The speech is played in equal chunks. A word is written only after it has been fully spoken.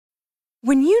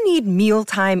When you need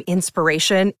mealtime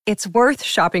inspiration, it's worth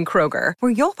shopping Kroger,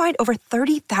 where you'll find over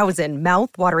 30,000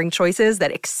 mouth-watering choices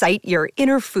that excite your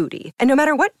inner foodie. And no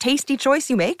matter what tasty choice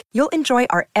you make, you'll enjoy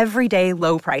our everyday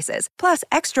low prices, plus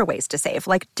extra ways to save,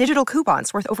 like digital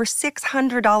coupons worth over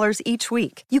 $600 each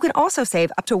week. You can also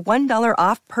save up to $1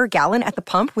 off per gallon at the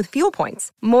pump with fuel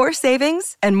points. More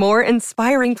savings and more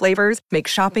inspiring flavors make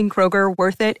shopping Kroger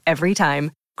worth it every time.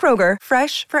 Kroger,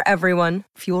 fresh for everyone.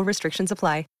 Fuel restrictions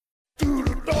apply.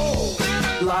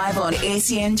 Live on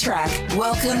SEN Track,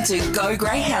 welcome to Go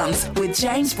Greyhounds with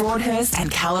James Broadhurst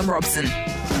and Callum Robson.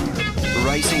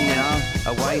 Racing now,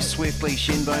 away swiftly,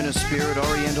 Shinboner Spirit,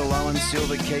 Oriental Owen,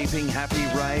 Silver Keeping, Happy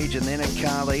Rage, and then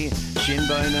Akali,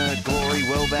 Shinboner Glory,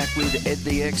 well back with Ed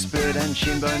the Expert, and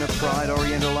Shinboner Pride,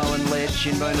 Oriental Owen led,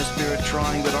 Shinboner Spirit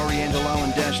trying, but Oriental Owen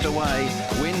dashed away.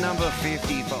 Win number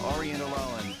 50 for Oriental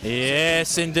Owen.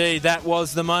 Yes, indeed, that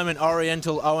was the moment.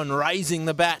 Oriental Owen raising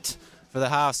the bat for the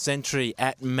half century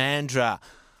at Mandurah.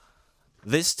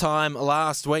 This time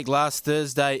last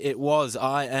Thursday, it was.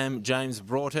 I am James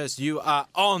Broadhurst. You are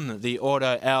on the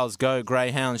Auto Owls Go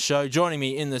Greyhounds show. Joining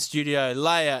me in the studio,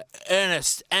 Leah,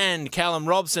 Ernest and Callum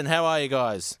Robson. How are you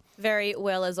guys? Very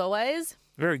well, as always.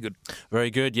 Very good.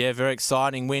 Very good, yeah. Very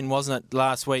exciting win, wasn't it,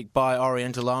 last week by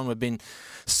Oriental Owen? We've been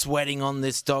sweating on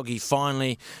this dog. He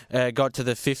finally got to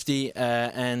the 50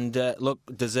 and, look,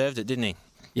 deserved it, didn't he?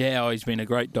 Yeah, he's been a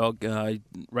great dog.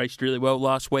 Raced really well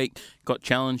last week, got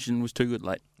challenged and was too good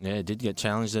late. Yeah, did get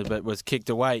challenged, but was kicked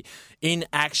away. In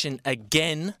action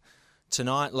again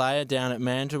tonight, Leah, down at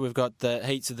Mandurah. We've got the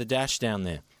heats of the dash down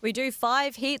there. We do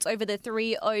 5 heats over the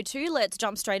 3:02. Let's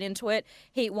jump straight into it.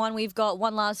 Heat 1, we've got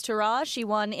One Last Hurrah. She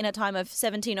won in a time of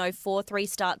 17:04, 3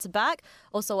 starts back.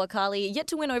 Also, Akali yet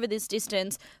to win over this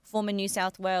distance. Former New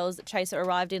South Wales chaser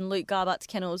arrived in Luke Garbutt's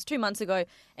kennels 2 months ago,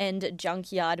 and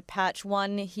Junkyard Patch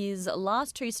won his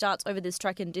last 2 starts over this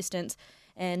track and distance,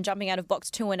 and jumping out of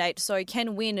box 2 and 8, so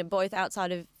can win both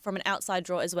from an outside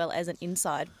draw as well as an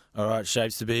inside. All right,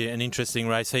 shapes to be an interesting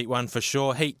race. Heat 1 for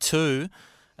sure. Heat 2,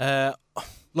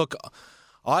 look,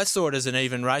 I saw it as an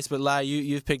even race, but Leigh,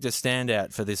 you've picked a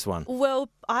standout for this one. Well,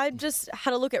 I just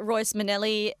had a look at Royce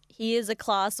Manelli. He is a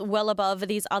class well above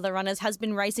these other runners, has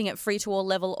been racing at free-to-all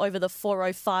level over the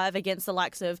 4:05 against the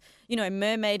likes of,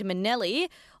 Mermaid Manelli.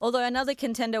 Although another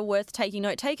contender worth taking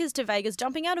note, Takers to Vegas,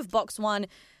 jumping out of box 1,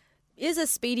 is a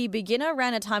speedy beginner,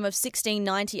 ran a time of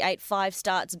 16:98, 5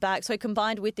 starts back. So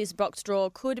combined with this box draw,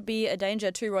 could be a danger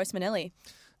to Royce Manelli.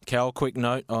 Cal, quick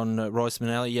note on Royce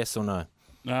Manelli, yes or no?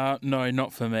 No,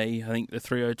 not for me. I think the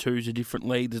 3:02 is a different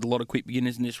league. There's a lot of quick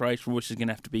beginners in this race. Royce is going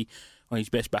to have to be on his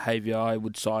best behaviour. I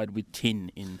would side with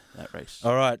Tin in that race.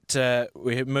 All right,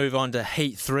 we move on to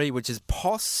Heat 3, which is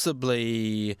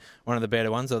possibly one of the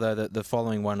better ones, although the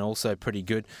following one also pretty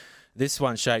good. This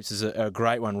one shapes as a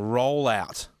great one.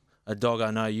 Rollout, a dog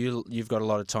I know you've got a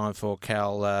lot of time for,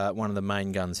 Cal, one of the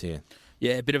main guns here.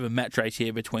 Yeah, a bit of a match race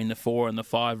here between the 4 and the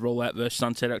 5, Rollout versus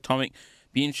Sunset Atomic.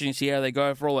 Be interesting to see how they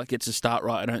go. If Rollout gets a start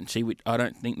right, I don't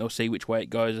think they'll see which way it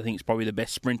goes. I think it's probably the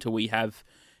best sprinter we have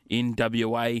in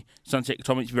WA. Sunset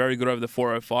Atomic's very good over the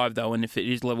 4:05 though, and if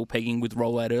it is level pegging with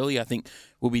Rollout early, I think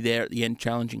we'll be there at the end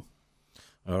challenging.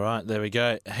 All right, there we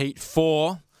go. Heat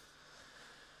 4.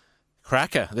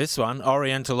 Cracker, this one.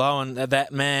 Oriental Owen,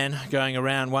 that man going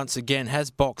around once again, has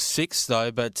box 6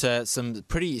 though, but some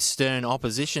pretty stern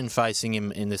opposition facing him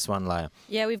in this one, Leah.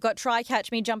 Yeah, we've got Try Catch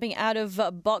Me jumping out of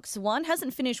box 1.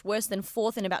 Hasn't finished worse than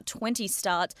 4th in about 20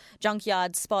 starts.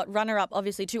 Junkyard Spot, runner-up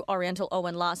obviously to Oriental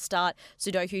Owen last start.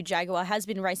 Sudoku Jaguar has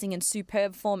been racing in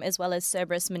superb form, as well as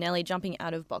Cerberus Manelli jumping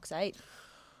out of box 8.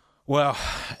 Well,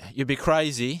 you'd be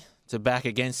crazy to back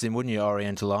against him, wouldn't you,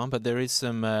 Oriental Owen? But there is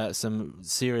some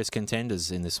serious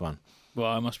contenders in this one. Well,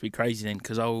 I must be crazy then,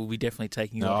 because I will be definitely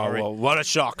taking on... Oh, well, what a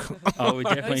shock. I will be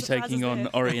definitely taking on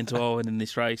Oriental Owen in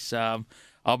this race.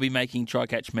 I'll be making Try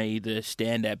Catch Me the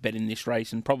standout bet in this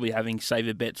race, and probably having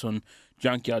saver bets on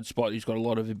Junkyard Spot, who's got a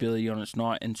lot of ability on its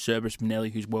night, and Cerberus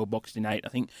Manelli, who's well boxed in 8. I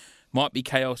think might be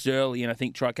chaos early, and I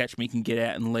think Try Catch Me can get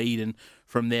out and lead, and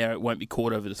from there it won't be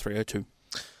caught over the 3:02.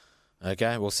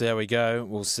 Okay, we'll see how we go.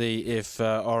 We'll see if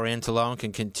Oriental Owen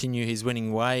can continue his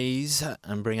winning ways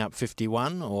and bring up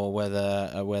 51, or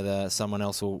whether someone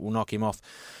else will knock him off.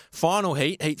 Final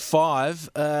heat, Heat 5.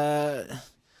 A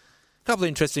couple of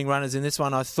interesting runners in this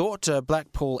one. I thought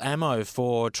Blackpool Ammo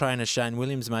for trainer Shane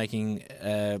Williams making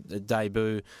a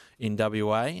debut in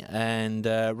WA, and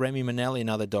Remy Manelli,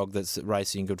 another dog that's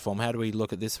racing in good form. How do we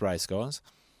look at this race, guys?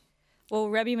 Well,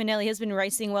 Remy Manelli has been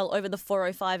racing well over the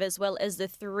 4:05 as well as the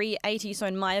 3:80, so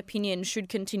in my opinion should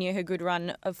continue her good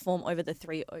run of form over the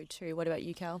 3:02. What about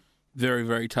you, Cal? Very,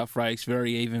 very tough race,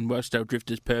 very even. Westdale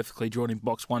Drifters perfectly drawn in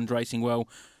box 1, racing well.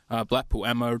 Blackpool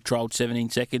Ammo trialled 17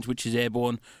 seconds, which is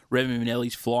airborne. Remy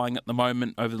Manelli's flying at the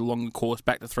moment over the longer course.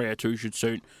 Back to 302 should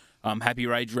suit. Happy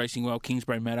Rage racing well.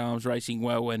 Kingsbury Mad Arms racing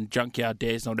well. And Junkyard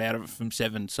Dare's not out of it from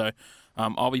 7. So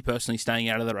I'll be personally staying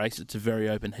out of the race. It's a very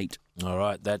open heat. All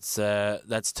right, that's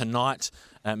tonight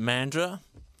at Mandurah.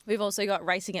 We've also got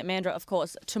racing at Mandurah, of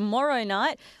course, tomorrow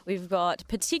night. We've got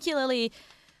particularly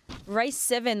Race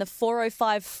 7, the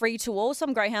 405 free to all.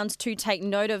 Some greyhounds to take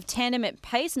note of. Tandem at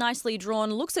Pace, nicely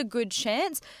drawn, looks a good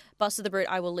chance. Buster the Brute,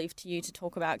 I will leave to you to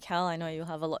talk about, Cal. I know you'll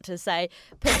have a lot to say.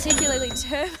 Particularly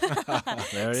Turbo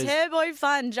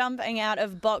Fun jumping out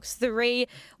of box 3.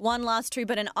 One last two,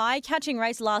 but an eye-catching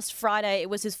race last Friday.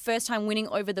 It was his first time winning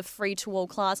over the free-to-all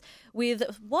class with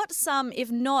what some,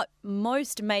 if not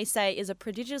most, may say is a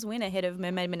prodigious win ahead of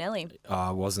Mermaid Manelli.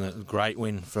 Wasn't it a great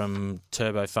win from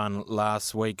Turbo Fun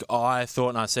last week? I thought,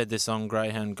 and I said this on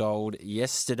Greyhound Gold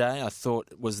yesterday, I thought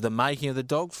it was the making of the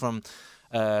dog from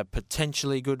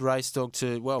potentially good race dog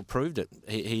to, well, proved it.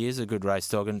 He is a good race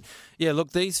dog. And, yeah,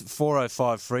 look, these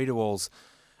 405 free-to-alls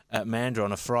at Mandurah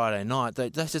on a Friday night, they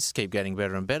just keep getting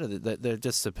better and better. They're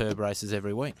just superb races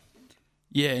every week.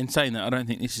 Yeah, in saying that, I don't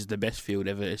think this is the best field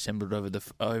ever assembled over the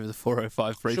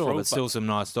 405 free for all. Sure, but still some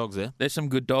nice dogs there. There's some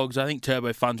good dogs. I think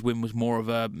Turbo Fun's win was more of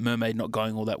a Mermaid not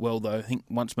going all that well, though. I think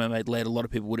once Mermaid led, a lot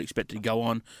of people would expect it to go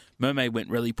on. Mermaid went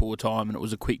really poor time, and it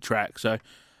was a quick track, so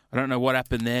I don't know what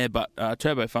happened there, but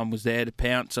Turbo Fun was there to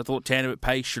pounce. I thought Tandem at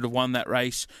Pace should have won that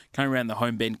race. Came around the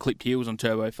home bend, clipped heels on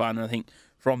Turbo Fun, and I think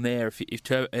from there,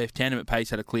 if Tandem at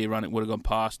Pace had a clear run, it would have gone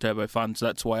past Turbo Fun. So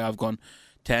that's why I've gone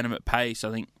Tandem at Pace.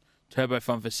 I think Turbo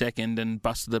Fun for second and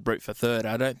Buster the Brute for third.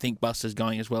 I don't think Buster's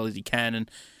going as well as he can, and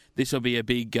this will be a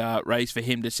big race for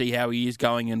him to see how he is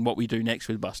going and what we do next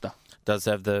with Buster. Does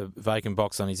have the vacant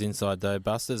box on his inside, though,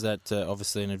 Buster. Is that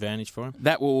obviously an advantage for him?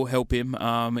 That will help him.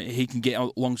 He can get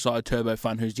alongside Turbo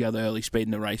Fun, who's the other early speed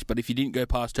in the race. But if you didn't go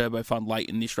past Turbo Fun late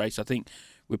in this race, I think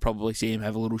we'd probably see him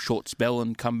have a little short spell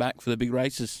and come back for the big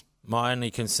races. My only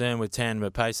concern with Tandem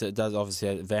at Pace, it does obviously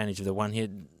have advantage of the one here.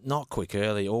 Not quick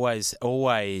early,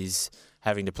 always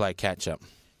having to play catch-up.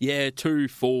 Yeah, 2,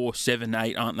 4, 7,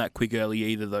 8 aren't that quick early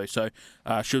either, though. So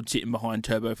should sit in behind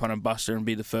Turbo Fun and Buster and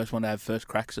be the first one to have first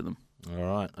cracks at them. All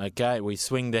right. Okay, we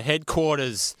swing to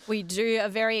headquarters. We do a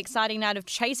very exciting night of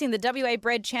chasing the WA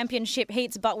Bred Championship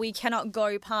heats, but we cannot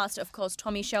go past, of course,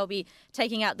 Tommy Shelby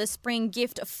taking out the Spring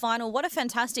Gift final. What a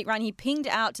fantastic run. He pinged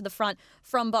out to the front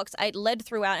from box 8, led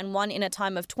throughout and won in a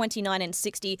time of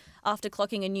 29:60 after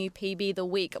clocking a new PB the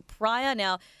week prior.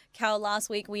 Now, Cal,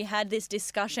 last week we had this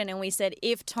discussion and we said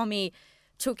if Tommy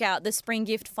took out the Spring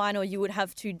Gift final, you would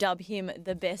have to dub him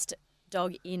the best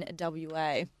dog in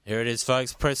WA. Here it is,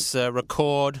 folks. Press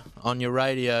record on your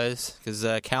radios because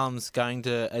Callum's going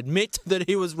to admit that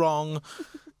he was wrong.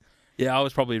 Yeah, I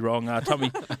was probably wrong.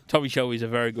 Tommy Shelby's a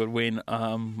very good win.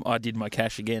 I did my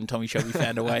cash again. Tommy Shelby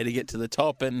found a way to get to the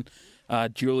top and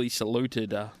duly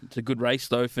saluted. It's a good race,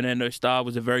 though. Fernando Starr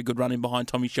was a very good run in behind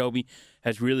Tommy Shelby.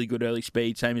 Has really good early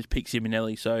speed, same as Pixie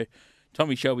Minelli. So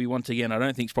Tommy Shelby, once again, I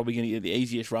don't think is probably going to get the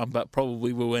easiest run, but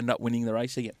probably will end up winning the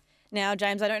race again. Now,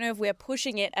 James, I don't know if we're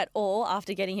pushing it at all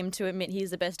after getting him to admit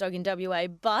he's the best dog in WA,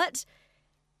 but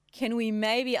can we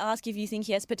maybe ask if you think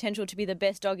he has potential to be the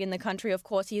best dog in the country? Of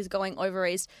course, he is going over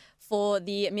east for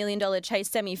the $1 Million Chase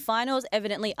semi-finals,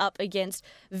 evidently up against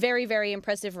very, very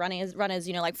impressive runners,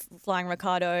 like Flying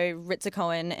Ricardo, Ritzer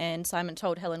Cohen and Simon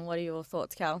Told Helen. What are your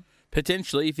thoughts, Cal?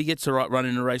 Potentially, if he gets the right run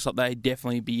in a race like that, he'd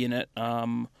definitely be in it.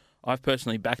 I've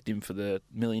personally backed him for the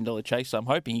 $1 Million Chase, so I'm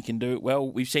hoping he can do it well.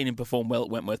 We've seen him perform well at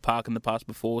Wentworth Park in the past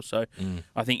before, so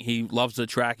I think he loves the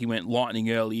track. He went lightning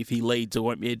early. If he leads, there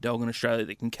won't be a dog in Australia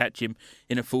that can catch him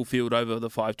in a full field over the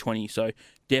 520, so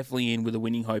definitely in with a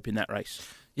winning hope in that race.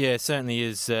 Yeah, certainly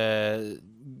is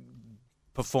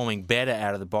performing better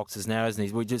out of the boxes now, isn't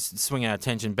he? We just swing our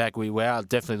attention back. We are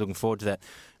definitely looking forward to that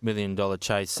 $1 Million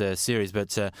Chase series,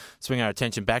 but swing our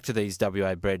attention back to these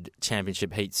WA Bred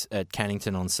Championship heats at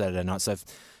Cannington on Saturday night. So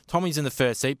Tommy's in the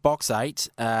first heat, box 8.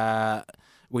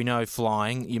 We know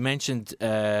flying. You mentioned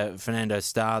Fernando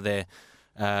Starr there,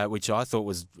 which I thought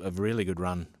was a really good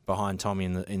run behind Tommy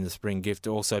in the Spring Gift.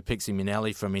 Also Pixie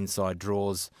Minelli from inside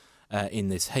draws in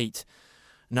this heat.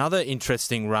 Another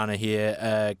interesting runner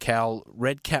here, Cal,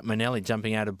 Red Cap Manelli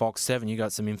jumping out of box 7. You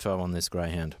got some info on this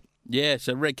greyhound. Yeah,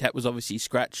 so Red Cap was obviously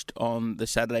scratched on the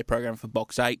Saturday program for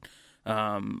box 8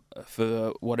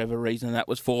 for whatever reason that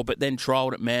was for, but then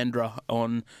trialled at Mandurah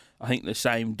on, I think, the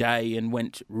same day and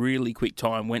went really quick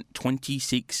time, went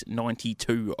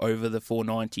 26.92 over the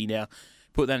 490. Now,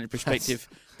 put that in perspective,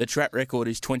 the track record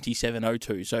is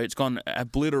 27.02. So it's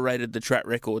obliterated the track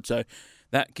record. So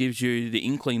that gives you the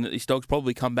inkling that this dog's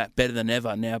probably come back better than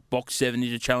ever. Now, box 7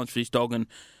 is a challenge for this dog, and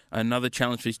another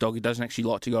challenge for this dog. He doesn't actually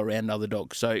like to go around other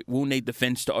dogs. So we'll need the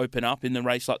fence to open up in the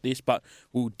race like this, but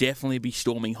we'll definitely be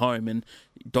storming home, and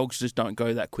dogs just don't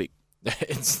go that quick.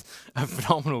 It's a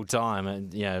phenomenal time,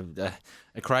 and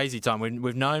a crazy time.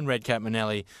 We've known Red Cap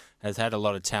Manelli has had a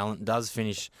lot of talent, does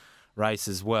finish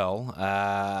races well.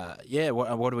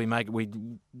 What do we make? We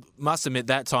must admit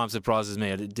that time surprises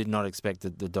me. I did not expect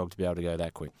the dog to be able to go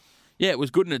that quick. Yeah, it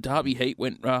was good in a derby heat,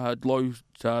 went low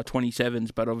 27s,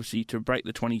 but obviously to break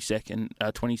the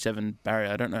 27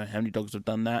 barrier, I don't know how many dogs have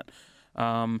done that.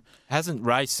 Hasn't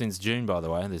raced since June, by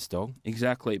the way, this dog.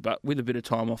 Exactly, but with a bit of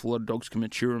time off, a lot of dogs can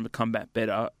mature and become back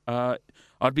better.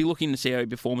 I'd be looking to see how he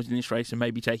performs in this race and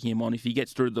maybe taking him on. If he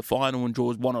gets through the final and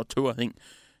draws 1 or 2, I think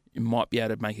you might be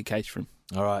able to make a case for him.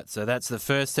 All right, so that's the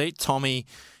first heat. Tommy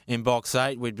in box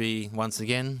 8 would be, once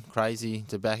again, crazy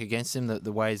to back against him,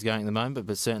 the way he's going at the moment,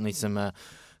 but certainly some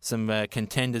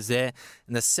contenders there.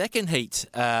 And the second heat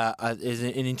is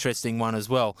an interesting one as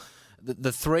well.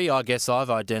 The 3, I guess, I've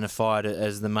identified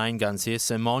as the main guns here.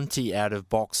 Sir Monty out of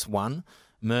box 1,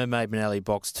 Mermaid Manelli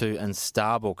box 2, and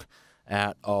Starbook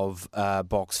out of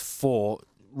box 4.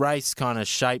 Race kind of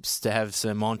shapes to have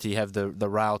Sir Monty have the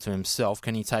rail to himself.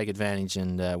 Can he take advantage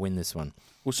and win this one?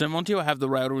 Well, Sir Monty will have the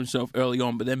rail to himself early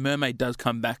on, but then Mermaid does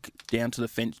come back down to the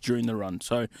fence during the run.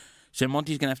 So Sir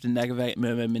Monty's going to have to navigate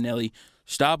Mermaid Manelli.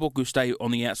 Starbook will stay on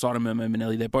the outside of Mermaid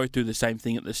Manelli. They both do the same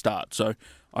thing at the start. So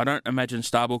I don't imagine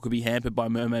Starbook could be hampered by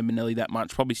Mermaid Manelli that much.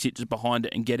 Probably sit just behind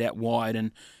it and get out wide and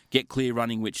get clear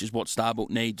running, which is what Starbook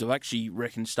needs. I actually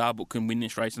reckon Starbook can win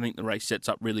this race. I think the race sets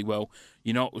up really well.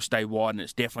 You know it will stay wide, and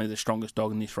it's definitely the strongest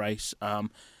dog in this race. I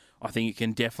think it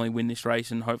can definitely win this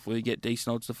race and hopefully get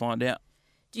decent odds to find out.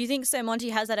 Do you think Sir Monty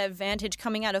has that advantage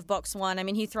coming out of box 1? I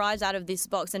mean, he thrives out of this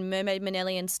box, and Mermaid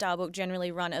Manelli and Starbook generally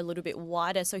run a little bit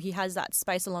wider, so he has that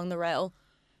space along the rail.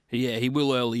 Yeah, he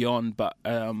will early on, but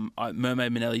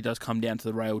Mermaid Manelli does come down to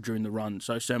the rail during the run,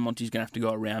 so Sir Monty's going to have to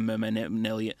go around Mermaid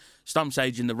Manelli at some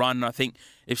stage in the run. And I think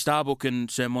if Starbook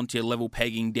and Sir Monty are level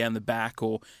pegging down the back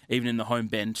or even in the home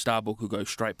bend, Starbook will go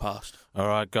straight past. All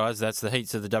right, guys, that's the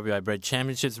heats of the WA Bred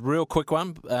Championships. Real quick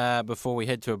one before we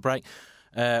head to a break.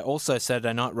 Also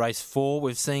Saturday night, race 4,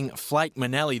 we've seen Flake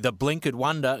Manelli, the blinkered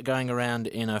wonder, going around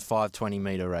in a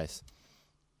 520-metre race.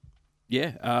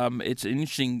 Yeah, it's an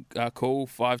interesting call.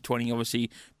 520, obviously,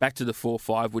 back to the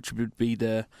 4-5, which would be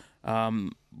the...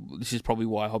 this is probably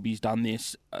why Hobby's done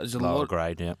this. There's lower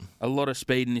grade, yeah. A lot of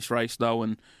speed in this race, though,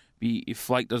 and if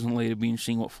Flake doesn't lead, it'll be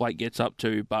interesting what Flake gets up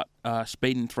to. But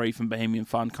speed in 3 from Bohemian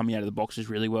Fun coming out of the boxes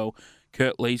really well.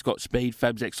 Kurt Lee's got speed.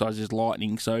 Fab's Exercise is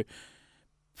lightning, so...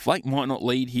 Flake might not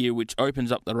lead here, which opens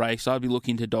up the race. I'd be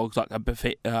looking to dogs like a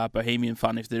Bohemian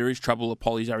Fun. If there is trouble,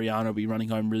 Apollo's Ariana will be running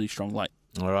home really strong late.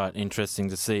 All right, interesting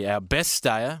to see. Our best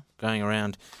stayer going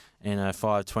around in a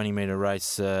 520-metre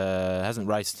race hasn't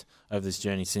raced over this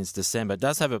journey since December.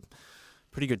 Does have a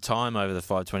pretty good time over the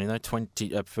 520, though. 20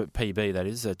 PB, that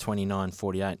is,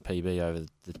 29.48 PB over the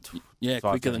 520.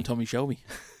 Quicker than Tommy Shelby.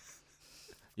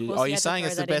 Are you saying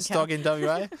it's the best dog in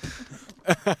WA?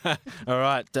 All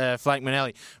right, Flake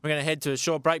Manelli. We're going to head to a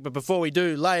short break, but before we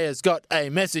do, Leia's got a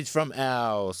message from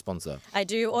our sponsor. I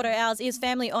do. Auto Hours is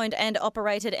family owned and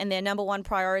operated, and their number one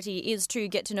priority is to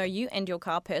get to know you and your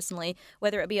car personally.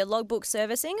 Whether it be a logbook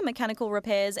servicing, mechanical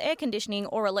repairs, air conditioning,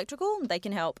 or electrical, they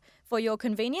can help. For your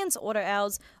convenience, Auto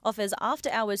Hours offers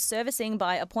after-hours servicing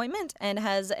by appointment and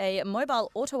has a mobile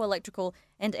auto electrical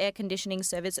and air conditioning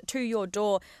service to your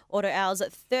door. Auto Hours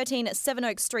at 13 Seven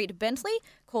Oak Street, Bentley.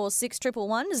 Call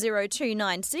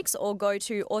 6111-0296 or go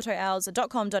to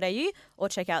autohours.com.au or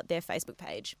check out their Facebook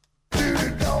page.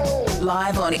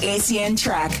 Live on SEN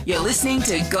Track, you're listening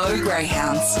to Go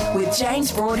Greyhounds with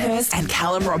James Broadhurst and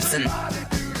Callum Robson.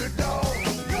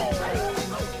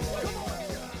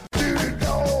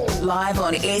 Live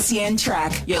on SEN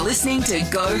Track, you're listening to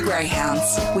Go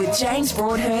Greyhounds with James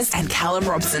Broadhurst and Callum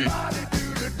Robson.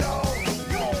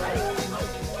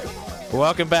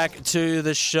 Welcome back to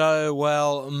the show.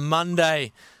 Well,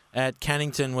 Monday at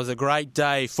Cannington was a great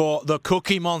day for the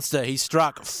Cookie Monster. He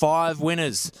struck 5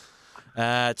 winners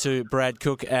to Brad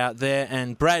Cook out there.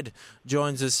 And Brad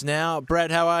joins us now.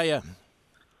 Brad, how are you?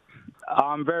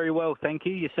 I'm very well, thank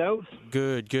you. Yourselves?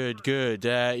 Good.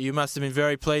 You must have been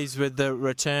very pleased with the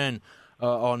return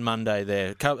on Monday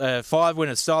there. 5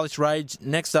 winners, Stylish Rage.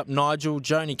 Next up, Nigel,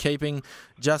 Joni Keeping,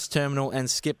 Just Terminal,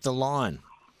 and Skip the Line.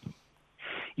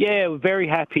 Yeah, we're very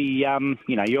happy. You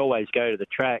always go to the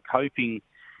track hoping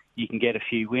you can get a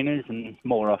few winners, and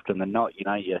more often than not, you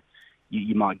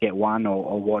you might get one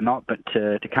or whatnot. But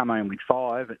to come home with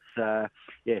 5, it's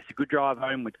a good drive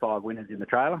home with 5 winners in the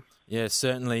trailer. Yeah,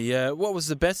 certainly. What was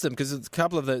the best of them? Because a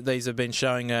couple of these have been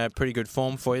showing pretty good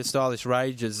form for you. Stylish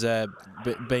Rage has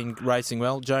been racing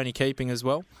well. Joni Keeping as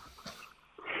well.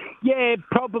 Yeah,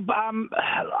 probably.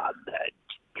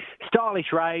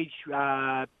 Stylish Rage,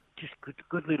 just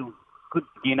good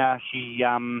beginner. She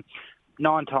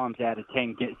 9 times out of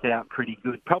 10 gets out pretty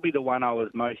good. Probably the one I was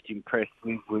most impressed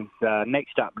with was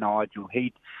next up Nigel.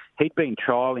 He'd been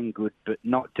trialling good, but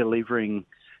not delivering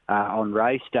on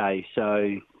race day.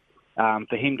 So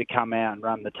for him to come out and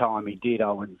run the time he did,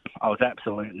 I was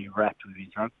absolutely wrapped with his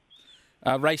run.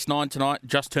 Race 9 tonight,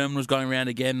 Just Terminal's going around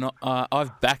again.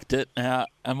 I've backed it. Am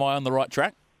I on the right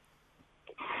track?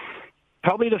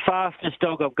 Probably the fastest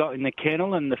dog I've got in the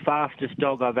kennel and the fastest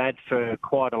dog I've had for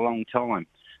quite a long time.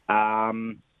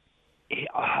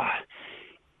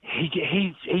 He's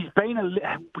been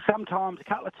a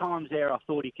couple of times there I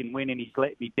thought he can win and he's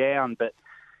let me down, but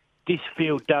this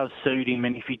field does suit him,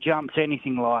 and if he jumps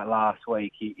anything like last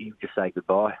week, he'll just say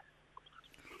goodbye.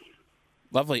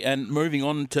 Lovely. And moving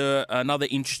on to another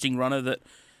interesting runner that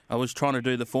I was trying to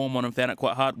do the form on and found it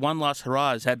quite hard. One Last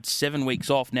Hurrah has had 7 weeks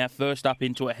off, now first up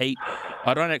into a heat.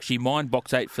 I don't actually mind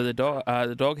box 8 for the dog.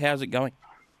 How's it going?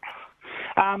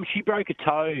 She broke a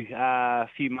toe a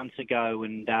few months ago,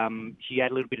 and she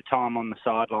had a little bit of time on the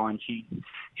sideline.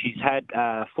 She's had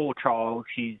 4 trials.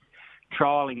 She's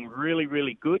trialling really,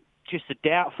 really good. Just a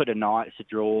doubt for tonight. It's a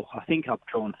draw. I think I've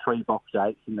drawn 3 box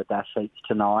 8s in the dash heats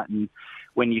tonight, and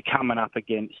when you're coming up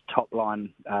against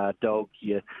top-line dogs,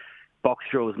 your box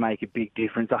draws make a big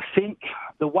difference. I think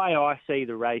the way I see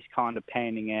the race kind of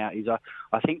panning out is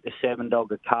I think the 7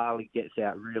 dog Akali gets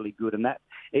out really good, and that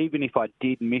even if I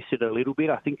did miss it a little bit,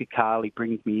 I think Akali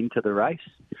brings me into the race.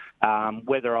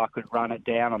 Whether I could run it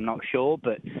down, I'm not sure,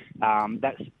 but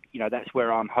that's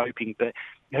where I'm hoping. But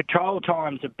her trial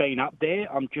times have been up there.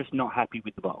 I'm just not happy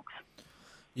with the box.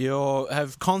 You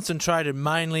have concentrated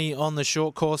mainly on the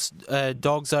short course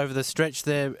dogs over the stretch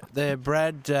there,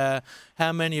 Brad.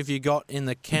 How many have you got in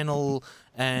the kennel,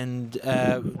 and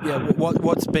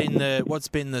what's been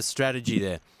the strategy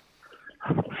there?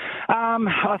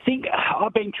 I think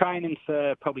I've been training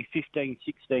for probably 15,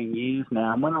 16 years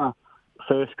now. And when I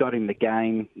first got in the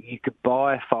game, you could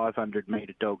buy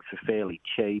 500-metre dogs for fairly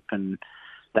cheap, and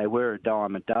they were a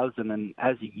dime a dozen. And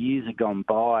as the years have gone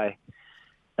by,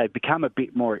 they've become a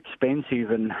bit more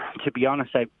expensive, and to be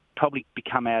honest, they've probably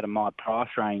become out of my price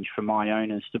range for my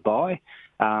owners to buy.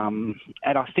 And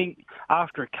I think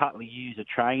after a couple of years of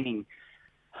training,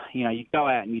 you'd go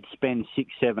out and you'd spend 6,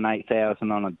 7,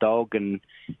 8,000 on a dog, and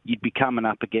you'd be coming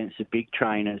up against the big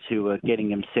trainers who are getting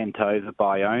them sent over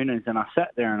by owners. And I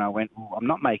sat there and I went, well, I'm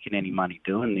not making any money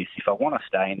doing this. If I want to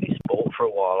stay in this sport for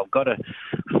a while, I've got to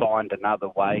find another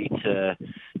way to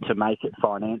make it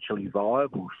financially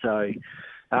viable. So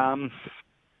I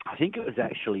think it was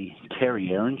actually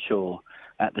Terry Earnshaw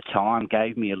at the time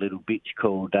gave me a little bitch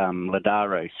called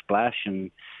Ladaro Splash,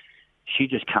 and she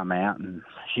just come out, and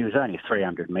she was only a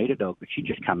 300-metre dog, but she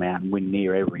just come out and win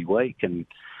near every week. And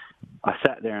I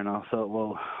sat there and I thought,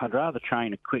 well, I'd rather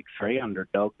train a quick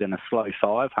 300 dog than a slow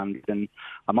 500, and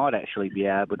I might actually be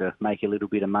able to make a little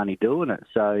bit of money doing it.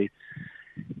 So,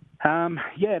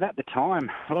 at the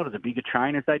time, a lot of the bigger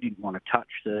trainers, they didn't want to touch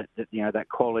that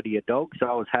quality of dog. So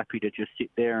I was happy to just sit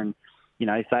there and,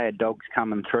 if they had dogs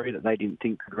coming through that they didn't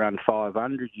think could run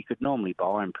 500, you could normally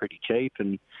buy them pretty cheap.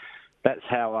 And that's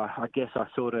how I guess I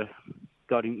sort of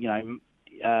got in,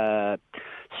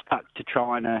 stuck to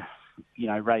trying to,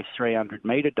 race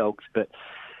 300-metre dogs.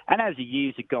 And as the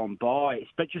years have gone by,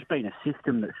 it's just been a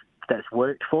system that's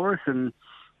worked for us. And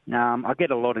I get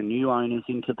a lot of new owners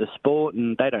into the sport,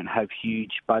 and they don't have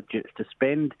huge budgets to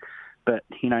spend. But,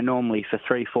 normally for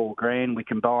 3-4 grand, we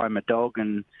can buy them a dog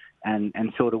and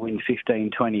sort of win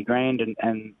 15, 20 grand,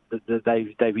 and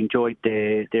they've enjoyed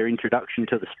their introduction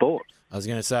to the sport. I was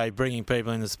going to say, bringing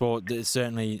people in the sport is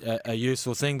certainly a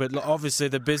useful thing, but obviously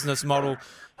the business model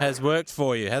has worked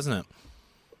for you, hasn't it?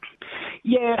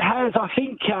 Yeah, it has. I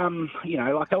think,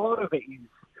 like a lot of it is,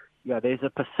 there's a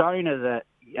persona that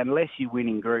unless you're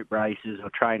winning group races or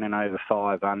training over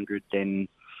 500, then,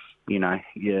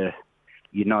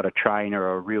 you're not a trainer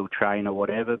or a real trainer,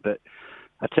 whatever. But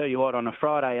I tell you what, on a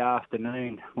Friday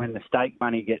afternoon when the stake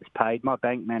money gets paid, my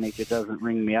bank manager doesn't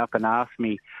ring me up and ask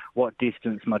me what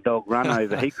distance my dog run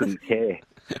over. He couldn't care,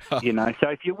 So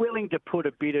if you're willing to put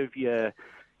a bit of your,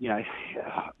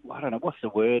 I don't know, what's the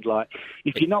word? Like,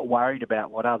 if you're not worried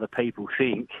about what other people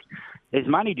think, there's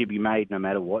money to be made no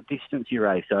matter what distance you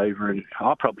race over. And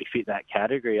I probably fit that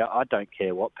category. I don't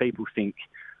care what people think.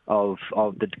 of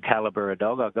the calibre of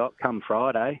dog I got come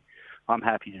Friday, I'm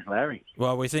happy as Larry.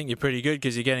 Well, we think you're pretty good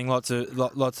because you're getting lots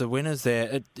of winners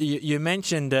there. You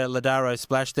mentioned Ladaro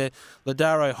Splash there.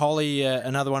 Ladaro Holly,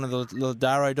 another one of the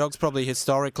Ladaro dogs, probably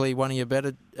historically one of your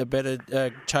better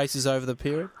chasers over the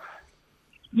period.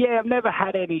 Yeah, I've never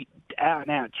had any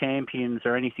out-and-out champions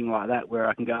or anything like that where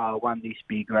I can go, I won this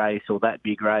big race or that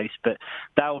big race, but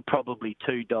they were probably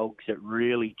two dogs that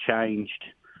really changed,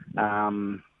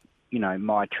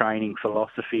 my training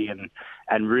philosophy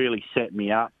and really set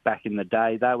me up back in the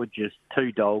day. They were just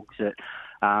two dogs that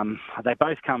they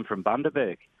both come from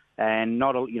Bundaberg. And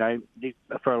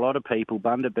for a lot of people,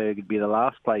 Bundaberg would be the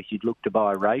last place you'd look to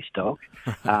buy a race dog.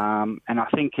 And I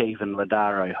think even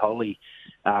Ladaro Holly,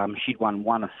 she'd won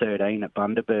 1 of 13 at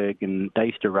Bundaberg, and they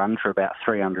used to run for about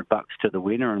 $300 to the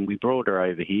winner. And we brought her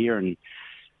over here, and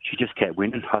she just kept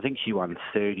winning. I think she won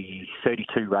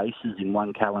 32 races in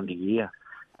one calendar year.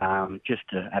 Just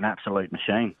an absolute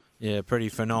machine. Yeah, pretty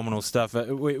phenomenal stuff.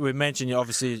 We mentioned,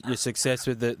 obviously, your success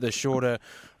with the shorter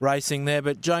racing there,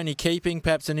 but Joni Keeping,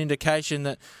 perhaps an indication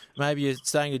that maybe you're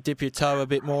starting to dip your toe a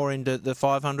bit more into the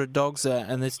 500 dogs,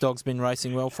 and this dog's been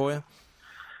racing well for you?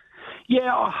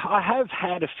 Yeah, I have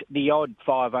had the odd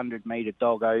 500-metre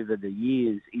dog over the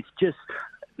years. It's just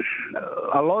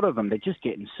a lot of them, they're just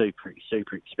getting super,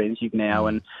 super expensive now.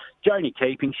 And Joni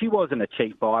Keeping, she wasn't a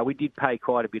cheap buy. We did pay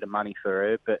quite a bit of money for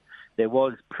her, but there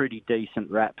was pretty decent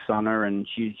wraps on her, and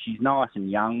she's nice and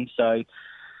young. So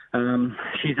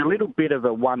she's a little bit of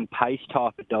a one-pace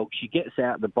type of dog. She gets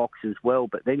out the box as well,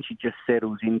 but then she just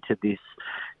settles into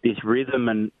this rhythm,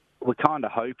 and we're kind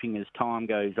of hoping as time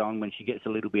goes on, when she gets a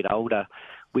little bit older,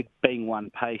 with being one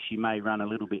pace, she may run a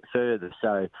little bit further.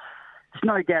 So it's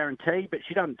no guarantee, but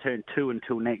she doesn't turn 2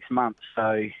 until next month. So,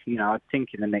 I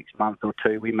think in the next month or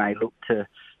two, we may look to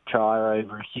try her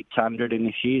over a 600. And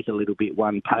if she is a little bit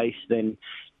one pace, then,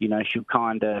 she'll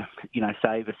kind of,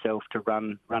 save herself to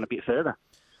run a bit further.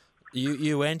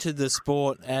 You entered the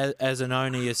sport as an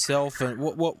owner yourself. And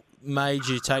what made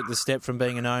you take the step from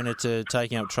being an owner to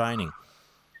taking up training?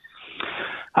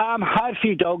 I had a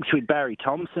few dogs with Barry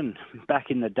Thompson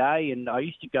back in the day, and I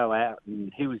used to go out,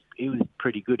 and he was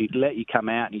pretty good. He'd let you come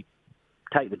out and he'd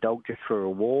take the dog just for a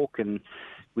walk, and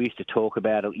we used to talk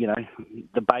about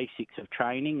the basics of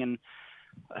training. And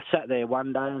I sat there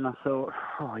one day and I thought,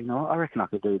 I reckon I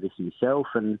could do this myself.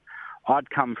 And I'd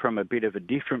come from a bit of a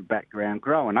different background.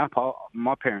 Growing up,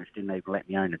 my parents didn't even let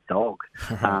me own a dog,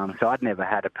 so I'd never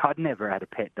had a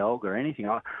pet dog or anything.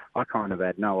 I kind of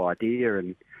had no idea,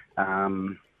 and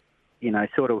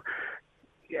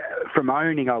from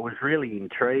owning, I was really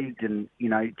intrigued, and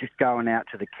just going out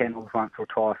to the kennels once or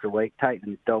twice a week,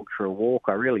 taking the dogs for a walk,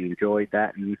 I really enjoyed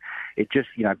that. And it just,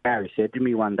 Barry said to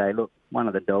me one day, look, one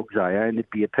of the dogs I own, it'd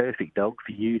be a perfect dog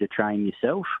for you to train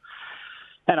yourself.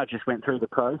 And I just went through the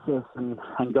process and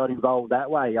got involved that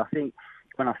way. I think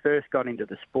when I first got into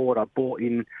the sport, I bought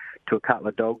into a couple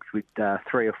of dogs with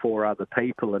 3 or 4 other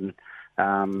people, and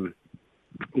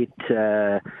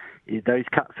those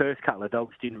first couple of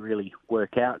dogs didn't really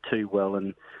work out too well,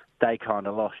 and they kind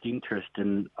of lost interest,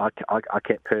 and I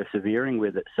kept persevering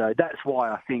with it. So that's why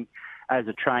I think as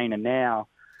a trainer now,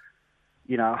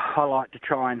 I like to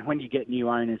try, and when you get new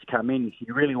owners come in,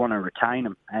 you really want to retain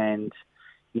them. And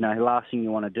the last thing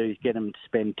you want to do is get them to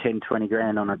spend 10, 20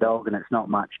 grand on a dog, and it's not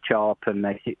much chop, and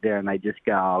they sit there and they just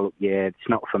go, oh, look, yeah, it's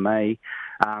not for me.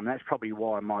 That's probably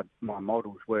why my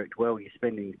models worked well. You're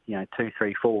spending, 2,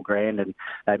 3, 4 grand, and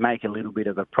they make a little bit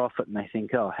of a profit, and they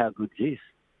think, oh, how good is this?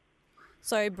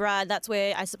 So, Brad, that's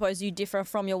where I suppose you differ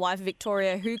from your wife,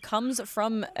 Victoria, who comes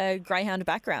from a greyhound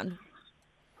background.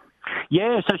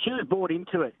 Yeah, so she was brought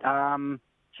into it.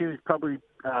 She was probably...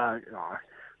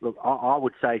 Look, I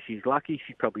would say she's lucky.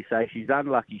 She'd probably say she's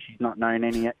unlucky. She's not known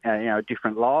any,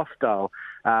 different lifestyle.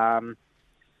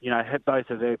 Both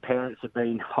of her parents have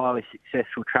been highly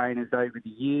successful trainers over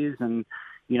the years, and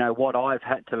what I've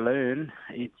had to learn,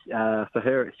 it's for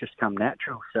her, it's just come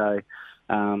natural. So,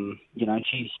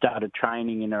 she started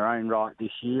training in her own right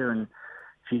this year, and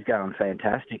she's going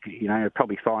fantastic.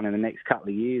 Probably fine in the next couple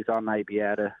of years. I may be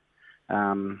able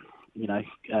to,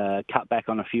 cut back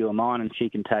on a few of mine, and she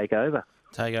can take over.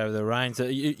 Take over the reins.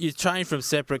 You train from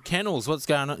separate kennels. What's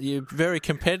going on? You're very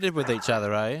competitive with each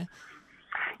other, are you?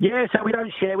 Yeah, so we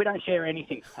don't share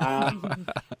anything. And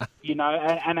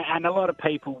a lot of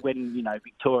people, when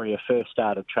Victoria first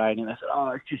started training, they said, "Oh,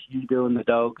 it's just you doing the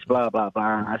dogs, blah blah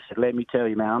blah." And I said, "Let me tell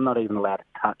you, man, I'm not even allowed to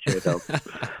touch her dogs.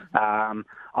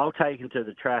 I'll take them to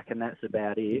the track, and that's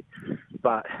about it."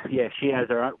 But yeah, she has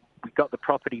her own. We've got the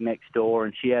property next door,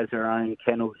 and she has her own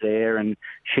kennels there, and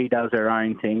she does her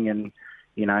own thing. And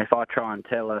if I try and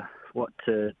tell her what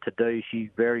to do, she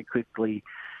very quickly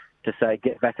to say,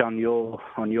 get back on your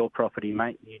property,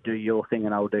 mate. You do your thing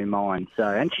and I'll do mine. So,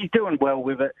 and she's doing well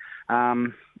with it.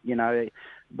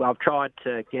 I've tried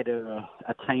to get her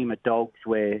a team of dogs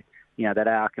where, that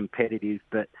are competitive,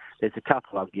 but there's a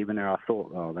couple I've given her. I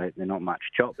thought, they're not much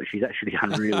chop, but she's actually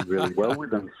done really, really well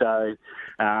with them. So,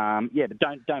 but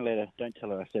don't tell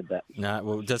her I said that. No,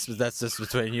 well, that's just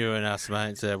between you and us,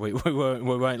 mate. We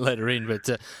won't let her in. But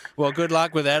good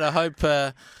luck with that. I hope.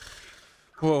 I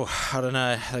don't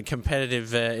know, the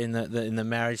competitive in the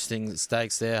marriage thing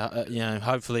stakes there.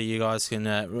 Hopefully you guys can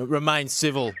remain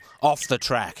civil off the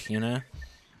track.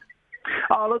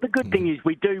 Oh, look, the good thing is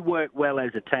we do work well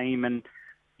as a team, and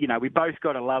we both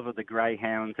got a love of the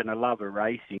Greyhounds and a love of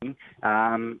racing.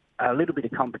 A little bit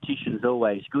of competition is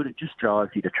always good. It just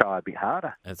drives you to try a bit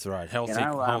harder. That's right,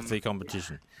 healthy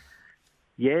competition.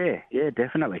 Yeah,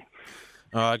 definitely.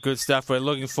 All right, good stuff. We're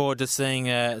looking forward to seeing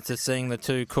the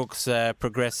two cooks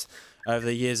progress over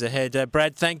the years ahead.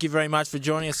 Brad, thank you very much for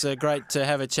joining us. Great to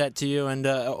have a chat to you, and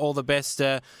all the best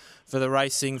for the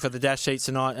racing, for the dash heats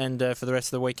tonight, and for the rest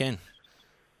of the weekend.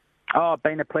 Oh,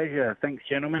 been a pleasure. Thanks,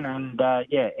 gentlemen, and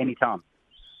anytime.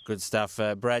 Good stuff.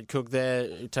 Brad Cook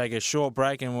there. Take a short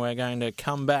break, and we're going to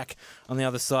come back on the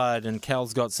other side, and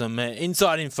Cal's got some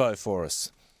inside info for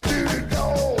us.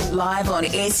 Live on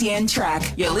SEN Track,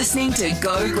 you're listening to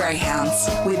Go Greyhounds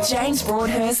with James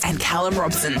Broadhurst and Callum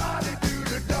Robson.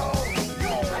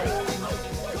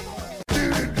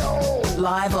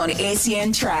 Live on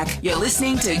SEN Track, you're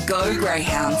listening to Go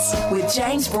Greyhounds with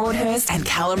James Broadhurst and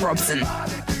Callum Robson.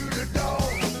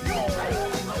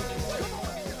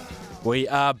 We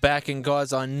are back, and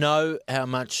guys, I know how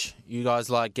much you guys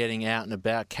like getting out and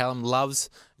about. Callum loves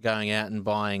going out and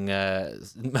buying a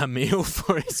meal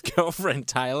for his girlfriend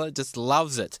Taylor, just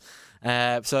loves it.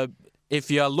 So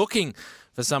if you're looking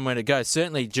for somewhere to go,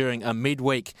 certainly during a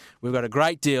midweek, we've got a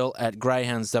great deal at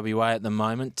Greyhounds WA at the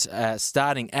moment,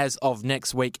 starting as of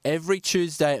next week, every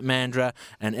Tuesday at Mandurah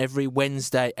and every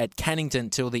Wednesday at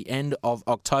Cannington till the end of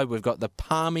October. We've got the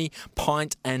Palmy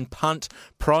Pint and Punt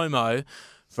promo.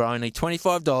 For only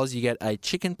 $25, you get a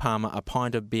chicken parma, a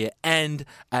pint of beer, and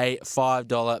a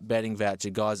 $5 betting voucher.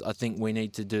 Guys, I think we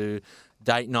need to do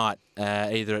date night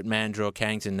either at Mandurah or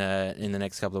Cannington in the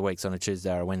next couple of weeks on a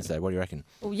Tuesday or a Wednesday. What do you reckon?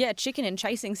 Well, yeah, chicken and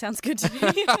chasing sounds good to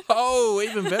me. Oh,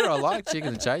 even better. I like chicken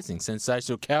and chasing.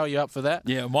 Sensational. Cal, you up for that?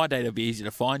 Yeah, my date will be easy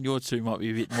to find. Your two might be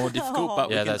a bit more difficult, but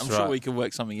I'm sure we can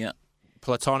work something out.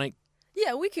 Platonic.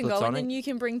 Yeah, we can go in and you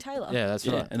can bring Taylor. Yeah, that's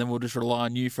right. And then we'll just rely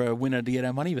on you for a winner to get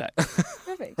our money back.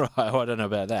 Perfect. Right, well, I don't know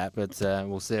about that, but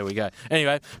we'll see how we go.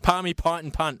 Anyway, Palmy Pint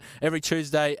and Punt every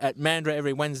Tuesday at Mandurah,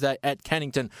 every Wednesday at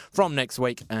Cannington from next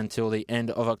week until the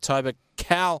end of October.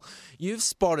 Cal, you've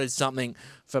spotted something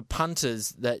for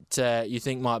punters that you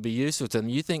think might be useful to them.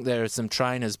 You think there are some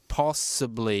trainers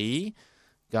possibly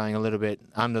going a little bit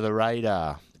under the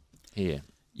radar here.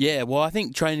 Yeah, well, I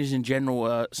think trainers in general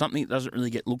are something that doesn't really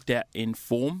get looked at in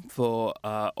form for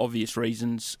obvious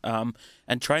reasons, and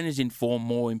trainers in form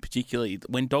more in particular.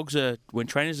 When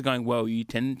trainers are going well, you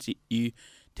tend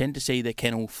to see their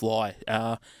kennel fly.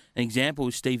 An example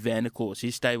is Steve Vanderklaus.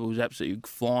 His stable is absolutely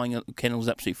flying. Kennel's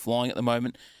absolutely flying at the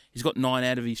moment. He's got 9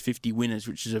 out of his 50 winners,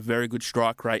 which is a very good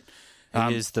strike rate.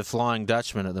 He is the Flying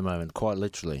Dutchman at the moment, quite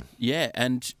literally. Yeah,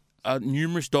 and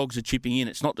numerous dogs are chipping in.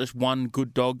 It's not just one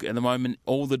good dog at the moment.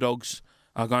 All the dogs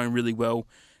are going really well.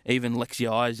 Even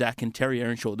Lexi Isaac and Terry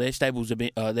Earnshaw, their kennels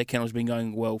have been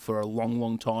going well for a long,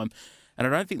 long time. And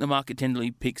I don't think the market tenderly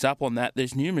picks up on that.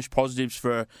 There's numerous positives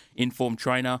for an informed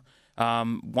trainer.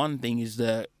 One thing is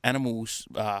the animals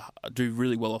do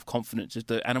really well off confidence. If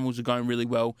the animals are going really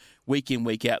well week in,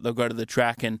 week out, they'll go to the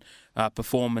track and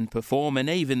perform. And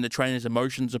even the trainer's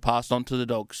emotions are passed on to the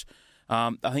dogs.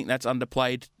 I think that's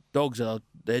underplayed. Dogs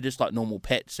they're just like normal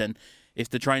pets, and if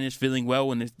the trainer's feeling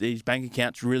well and if these bank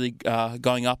accounts really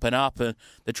going up and up, the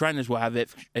trainers will have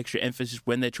extra emphasis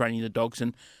when they're training the dogs,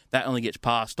 and that only gets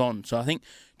passed on. So I think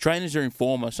trainers are in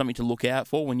form are something to look out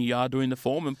for when you are doing the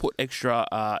form, and put extra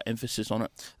emphasis on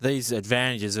it. These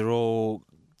advantages are all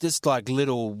just like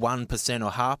little 1% or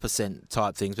 0.5%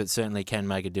 type things, but certainly can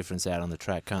make a difference out on the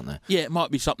track, can't they? Yeah, it might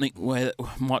be something where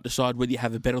might decide whether you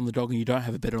have a bet on the dog and you don't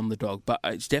have a bet on the dog, but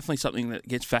it's definitely something that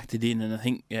gets factored in. And I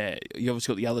think you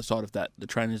obviously got the other side of that, the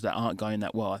trainers that aren't going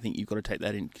that well. I think you've got to take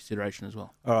that into consideration as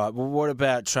well. All right. Well, what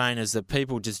about trainers that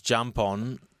people just jump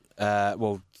on?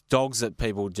 Dogs that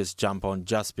people just jump on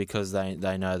just because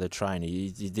they know the trainer.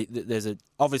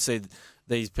 Obviously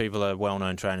these people are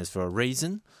well-known trainers for a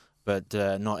reason. but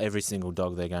not every single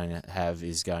dog they're going to have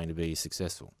is going to be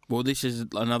successful. Well, this is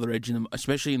another edge in them,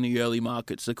 especially in the early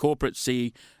markets. The corporates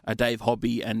see a Dave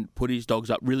Hobby and put his dogs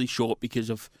up really short because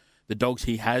of the dogs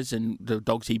he has and the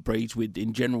dogs he breeds with.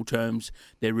 In general terms,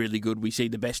 they're really good. We see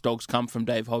the best dogs come from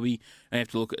Dave Hobby. And you have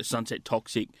to look at Sunset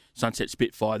Toxic, Sunset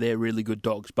Spitfire. They're really good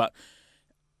dogs. But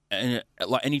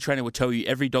like any trainer will tell you,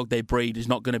 every dog they breed is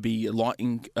not going to be a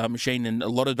lightning machine, and a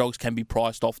lot of dogs can be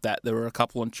priced off that. There were a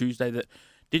couple on Tuesday that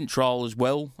didn't trial as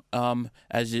well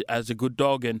as a good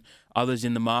dog, and others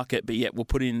in the market, but yet we'll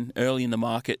put in early in the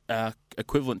market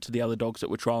equivalent to the other dogs that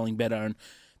were trialling better. And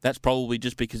that's probably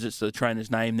just because it's the trainer's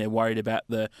name. They're worried about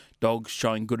the dogs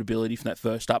showing good ability from that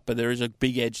first up. But there is a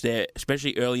big edge there,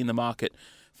 especially early in the market,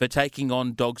 for taking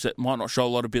on dogs that might not show a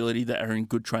lot of ability that are in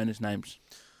good trainers' names.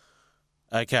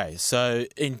 Okay, so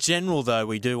in general, though,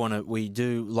 we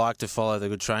do like to follow the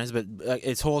good trainers, but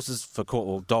it's horses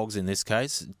or dogs in this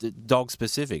case, dog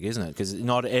specific, isn't it? Because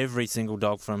not every single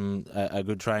dog from a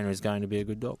good trainer is going to be a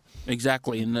good dog.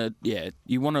 Exactly, and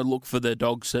you want to look for the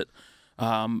dogs that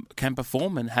can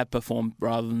perform and have performed,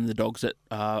 rather than the dogs that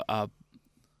are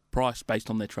priced based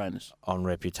on their trainers. On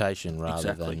reputation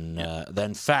rather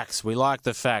than facts. We like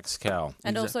the facts, Cal.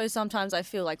 And also sometimes I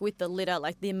feel like with the litter,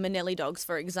 like the Manelli dogs,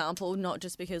 for example, not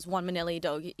just because one Manelli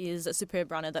dog is a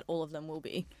superb runner that all of them will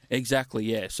be. Exactly,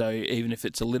 yeah. So even if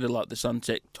it's a litter like the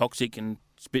Sunset Toxic and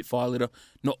Spitfire litter,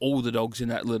 not all the dogs in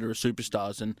that litter are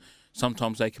superstars, and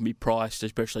sometimes they can be priced,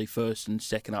 especially first and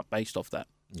second up, based off that.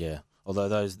 Yeah, although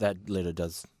that litter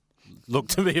does look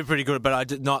to be pretty good, but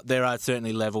there are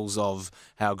certainly levels of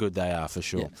how good they are, for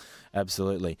sure. Yeah.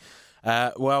 Absolutely.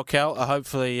 Well, Cal,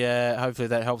 hopefully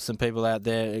that helps some people out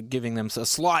there, giving them a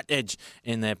slight edge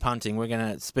in their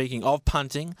punting. Speaking of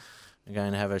punting, we're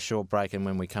going to have a short break, and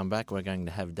when we come back, we're going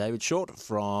to have David Short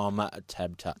from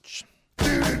Tab Touch.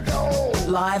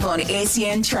 Live on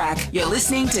SEN Track, you're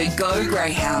listening to Go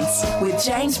Greyhounds with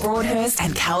James Broadhurst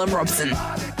and Callum Robson.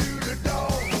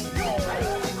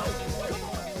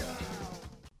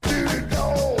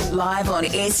 Live on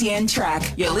SEN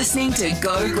Track, you're listening to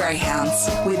Go Greyhounds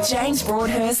with James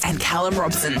Broadhurst and Callum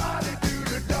Robson.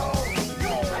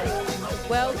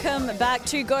 Welcome back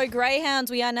to Go Greyhounds.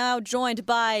 We are now joined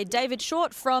by David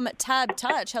Short from Tab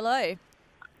Touch. Hello.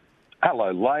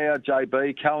 Hello, Leah,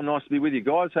 JB, Cal. Nice to be with you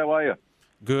guys. How are you?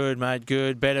 Good, mate.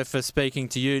 Good. Better for speaking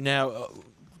to you. Now,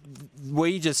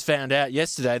 we just found out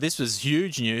yesterday, this was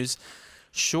huge news.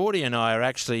 Shorty and I are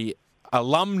actually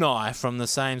alumni from the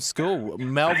same school,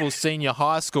 Melville Senior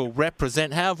High School.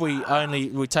 Represent. How have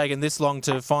we taken this long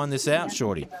to find this out,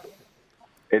 Shorty?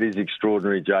 It is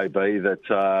extraordinary, JB,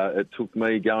 that it took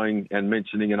me going and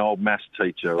mentioning an old maths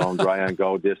teacher on Greyhound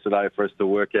Gold yesterday for us to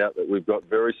work out that we've got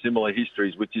very similar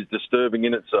histories, which is disturbing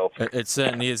in itself. It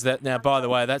certainly is. That. Now, by the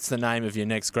way, that's the name of your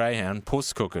next greyhound,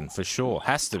 Puss Cookin', for sure.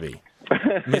 Has to be.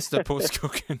 Mr. Puss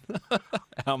Cookin'.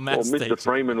 Our maths teacher. Mr.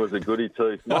 Freeman was a goodie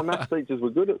too. My maths teachers were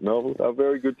good at Melville. They were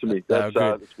very good to me.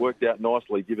 It's worked out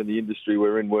nicely given the industry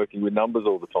we're in, working with numbers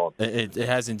all the time. It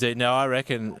has indeed. Now, I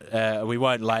reckon we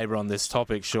won't labour on this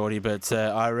topic, Shorty, but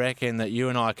I reckon that you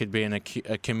and I could be in a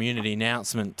community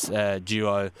announcement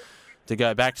duo to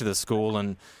go back to the school,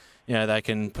 and they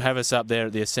can have us up there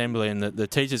at the assembly, and the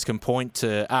teachers can point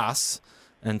to us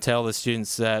and tell the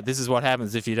students, this is what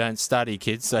happens if you don't study,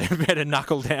 kids, so you better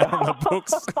knuckle down on the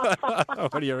books.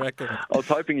 What do you reckon? I was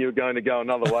hoping you were going to go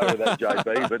another way with that,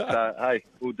 JB, but hey,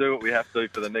 we'll do what we have to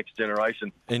for the next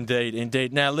generation.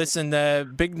 Indeed. Now, listen,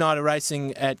 big night of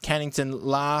racing at Cannington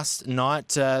last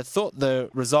night. Thought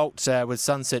the result with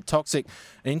Sunset Toxic,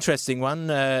 interesting one,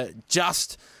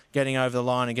 just getting over the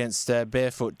line against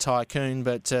Barefoot Tycoon,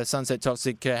 but Sunset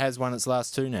Toxic has won its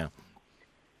last two now.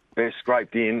 They're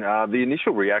scraped in. The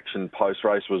initial reaction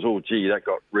post-race was, oh, gee, that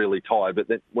got really tired. But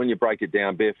then when you break it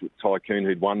down, Barefoot Tycoon,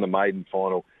 who'd won the maiden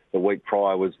final the week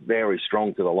prior, was very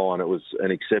strong to the line. It was an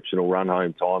exceptional run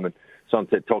home time. And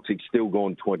Sunset Toxic still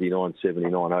gone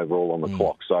 29.79 overall on the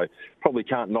clock. So probably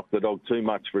can't knock the dog too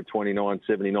much for a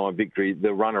 29.79 victory.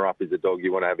 The runner-up is a dog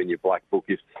you want to have in your black book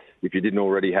if you didn't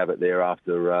already have it there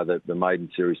after the maiden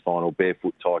series final.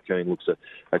 Barefoot Tycoon looks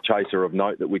a chaser of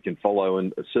note that we can follow,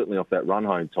 and certainly off that run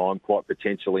home time, quite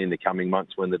potentially in the coming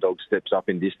months when the dog steps up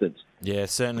in distance. Yeah,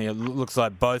 certainly. It looks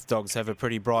like both dogs have a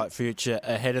pretty bright future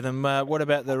ahead of them. What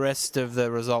about the rest of the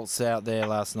results out there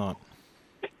last night?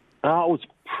 I was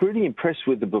pretty impressed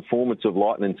with the performance of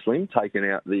Lightning Slim, taking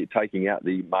out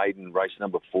the maiden race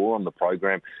number 4 on the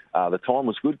program. The time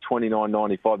was good,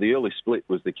 29.95. The early split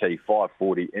was the key,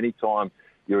 5:40. Anytime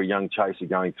you're a young chaser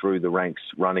going through the ranks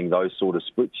running those sort of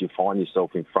splits, you find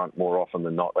yourself in front more often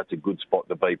than not. That's a good spot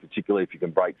to be, particularly if you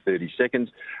can break 30 seconds.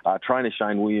 Trainer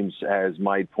Shane Williams has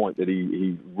made point that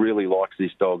he really likes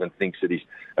this dog and thinks that he's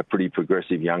a pretty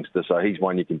progressive youngster. So he's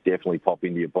one you can definitely pop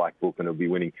into your black book, and he'll be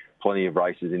winning plenty of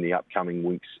races in the upcoming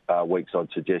weeks. I'd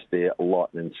suggest there,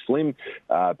 Light and Slim.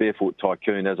 Barefoot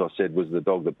Tycoon, as I said, was the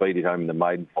dog that beat it home in the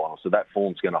maiden final. So that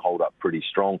form's going to hold up pretty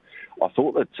strong. I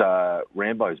thought that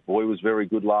Rambo's Boy was very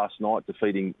good last night,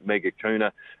 defeating Mega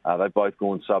Kuna. They've both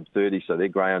gone sub-30, so they're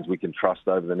greyhounds we can trust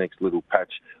over the next little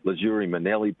patch. Lazuri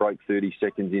Manelli broke 30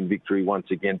 seconds in victory once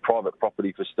again. Private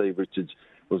Property for Steve Richards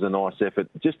was a nice effort.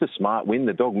 Just a smart win.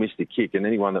 The dog missed a kick, and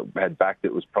anyone that had backed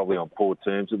it was probably on poor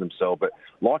terms with themselves. But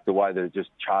like the way that it just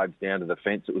charged down to the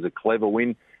fence, it was a clever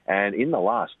win. And in the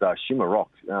last, Shimmer Rock,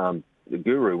 the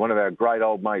Guru, one of our great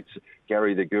old mates,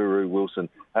 Gary the Guru Wilson,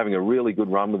 having a really good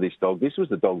run with this dog. This was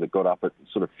the dog that got up at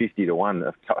sort of 50-1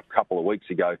 a couple of weeks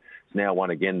ago. It's now won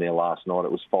again there last night.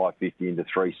 It was 550 into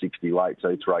 360 late, so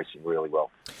it's racing really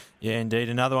well. Yeah, indeed.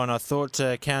 Another one. I thought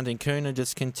Counting Kuna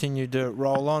just continued to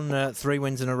roll on. 3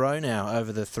 wins in a row now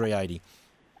over the 380.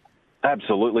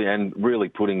 Absolutely, and really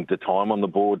putting the time on the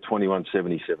board.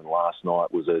 21.77 last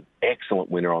night was an excellent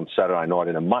winner on Saturday night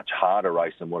in a much harder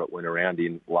race than what it went around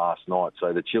in last night.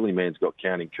 So the Chili Man's got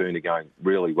Counting Kuna going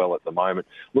really well at the moment.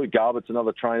 Luke Garbutt's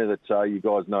another trainer that you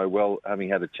guys know well, having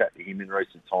had a chat to him in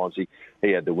recent times. He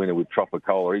had the winner with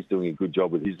Tropicola. He's doing a good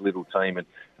job with his little team. And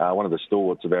one of the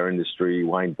stalwarts of our industry,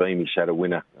 Wayne Beamish, had a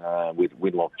winner with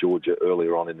Winlock, Georgia,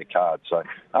 earlier on in the card. So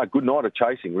good night of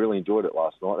chasing. Really enjoyed it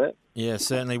last night there. Yeah,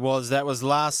 certainly was. That was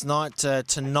last night.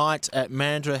 Tonight at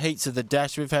Mandurah, Heats of the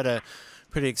Dash. We've had a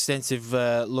pretty extensive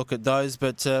look at those,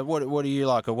 but what do you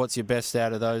like, or what's your best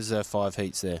out of those 5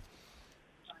 heats there?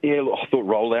 Yeah, look, I thought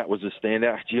Rollout was a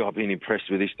standout. Gee, I've been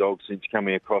impressed with this dog since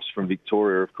coming across from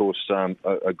Victoria. Of course,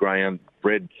 a greyhound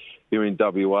bred here in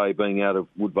WA, being out of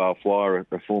Woodvale Flyer,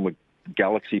 a former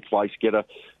Galaxy place getter.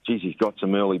 Geez, he's got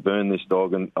some early burn, this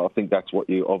dog, and I think that's what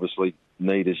you obviously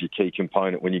need as your key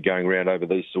component when you're going around over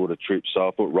these sort of trips. So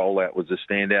I thought Rollout was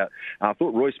a standout. I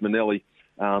thought Royce Manelli,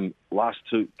 last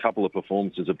couple of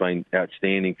performances have been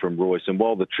outstanding from Royce, and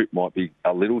while the trip might be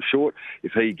a little short,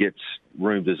 if he gets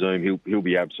room to zoom, he'll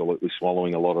be absolutely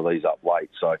swallowing a lot of these up late.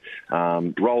 So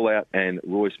Rollout and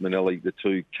Royce Manelli, the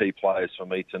two key players for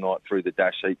me tonight through the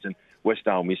dash heats, and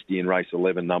Westdale Misty in race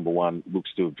 11, number 1,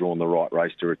 looks to have drawn the right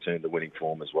race to return to winning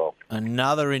form as well.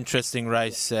 Another interesting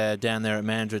race down there at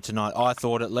Mandurah tonight, I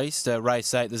thought at least.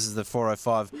 Race 8, this is the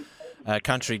 405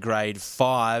 Country Grade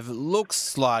 5.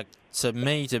 Looks like to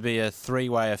me to be a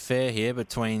 3-way affair here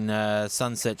between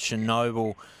Sunset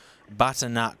Chernobyl,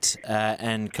 Butternut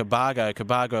and Cabargo.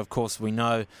 Cabargo, of course, we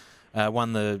know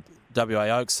won the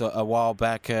WA Oaks a while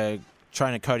back.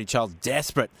 Trainer Cody Charles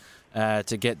desperate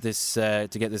to get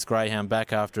this greyhound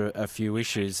back after a few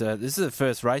issues. This is the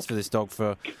first race for this dog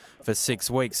for 6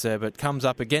 weeks, but comes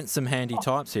up against some handy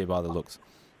types here by the looks.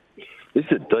 This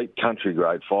is a deep Country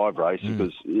Grade 5 race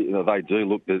because they do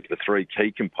look at the 3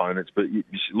 key components, but you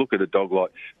should look at a dog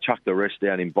like Chuck the Rest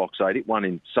out in box 8. It won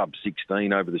in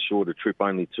sub-16 over the shorter trip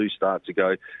only 2 starts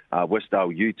ago.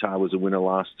 Westdale Utah was a winner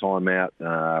last time out.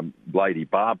 Lady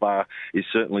Barbar is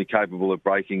certainly capable of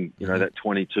breaking that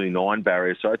 22.9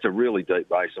 barrier. So it's a really deep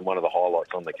race and one of the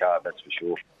highlights on the card, that's for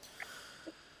sure.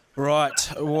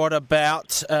 Right, what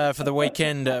about for the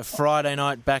weekend, Friday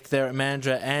night back there at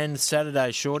Mandurah and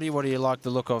Saturday, Shorty? What do you like the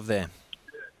look of there?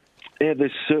 Yeah,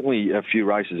 there's certainly a few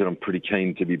races that I'm pretty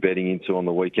keen to be betting into on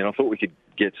the weekend. I thought we could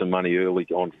get some money early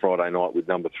on Friday night with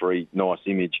number 3, Nice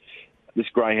Image. This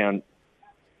greyhound,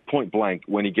 point blank,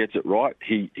 when he gets it right,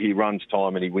 he runs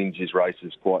time and he wins his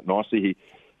races quite nicely.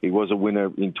 He was a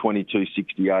winner in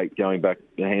 22.68, going back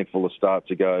a handful of starts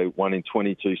ago. Won in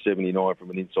 22.79 from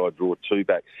an inside draw 2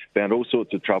 back. Found all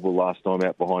sorts of trouble last time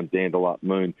out behind Dandalup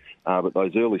Moon. But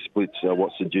those early splits are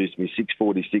what seduced me.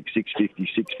 6.46, 6.50,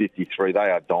 6.53. They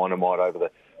are dynamite over the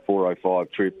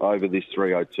 405 trip. Over this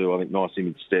 302, I think Nice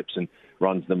Image steps and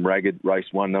runs them ragged. Race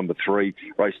 1, number 3.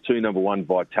 Race 2, number 1,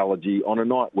 Vitality. On a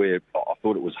night where I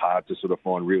thought it was hard to sort of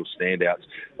find real standouts,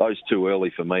 those 2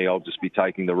 early for me, I'll just be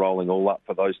taking the rolling all up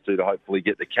for those 2 to hopefully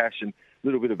get the cash and a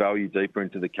little bit of value deeper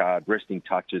into the card. Resting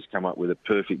Touches come up with a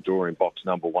perfect draw in box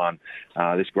number 1.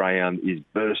 This greyhound is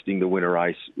bursting the winner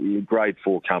race. Grade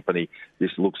 4 company.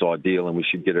 This looks ideal and we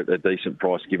should get it at a decent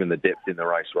price given the depth in the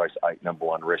race. Race 8, number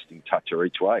 1, Resting Toucher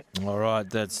each way. All right,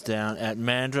 that's down at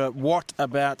Mandurah. What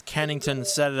about Cannington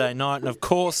Saturday night? And of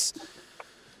course,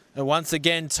 once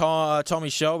again, Tommy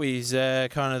Shelby's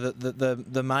kind of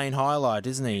the main highlight,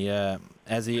 isn't he?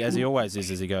 As he always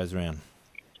is as he goes around.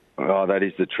 Oh, that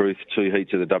is the truth. 2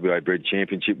 heats of the WA Bred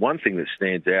Championship. One thing that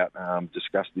stands out,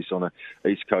 discussed this on a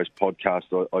East Coast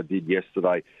podcast I did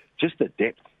yesterday, just the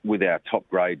depth with our top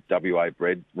grade WA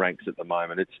Bred ranks at the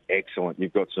moment. It's excellent.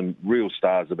 You've got some real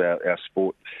stars about our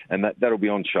sport, and that'll be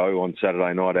on show on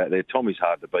Saturday night out there. Tommy's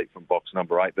hard to beat from box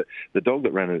number 8, but the dog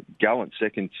that ran a gallant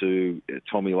second to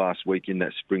Tommy last week in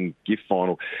that spring gift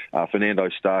final, Fernando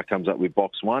Starr, comes up with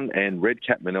box 1, and Red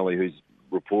Cap Manelli, who's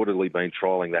reportedly been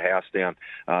trialling the house down,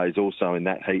 is also in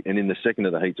that heat. And in the second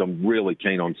of the heats, I'm really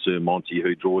keen on Sir Monty,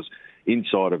 who draws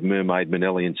inside of Mermaid,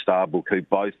 Manelli and Starbook, who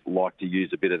both like to use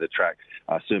a bit of the track.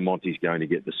 Sir Monty's going to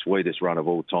get the sweetest run of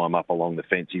all time up along the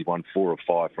fence. He's won 4 of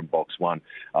 5 from box 1.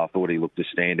 I thought he looked to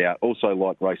stand out. Also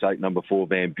like race 8, number 4,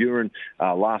 Van Buren,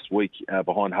 last week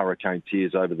behind Hurricane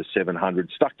Tears over the 700.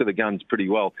 Stuck to the guns pretty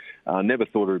well. Never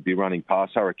thought it would be running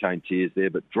past Hurricane Tears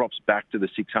there, but drops back to the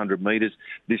 600 metres.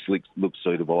 This looks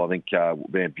suitable. I think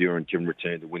Van Buren can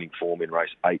return to winning form in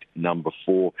race 8, number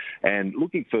 4. And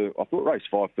looking for, I thought race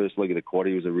 5, first leg of the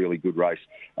quaddie, was a really good race.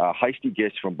 Hasty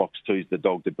Guess from box 2 is the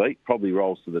dog to beat. Probably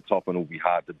rolls to the top and will be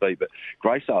hard to beat. But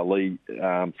Grace Ali,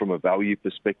 from a value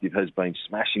perspective, has been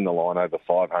smashing the line over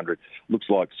 500. Looks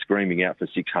like screaming out for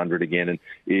 600 again. And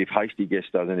if Hasty Guess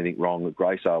does anything wrong,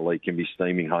 Grace Ali can be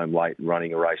steaming home late and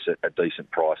running a race at a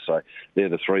decent price. So they're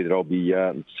the 3 that I'll be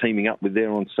teaming up with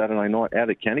there on Saturday night out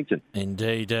at Cannington.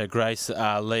 Indeed, Grace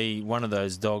Ali, one of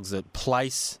those dogs that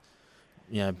place.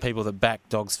 You know, people that back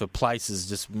dogs for places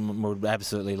just would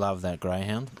absolutely love that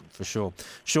greyhound, for sure.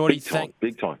 Shorty,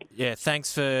 big time. Yeah,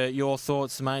 thanks for your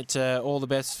thoughts, mate. All the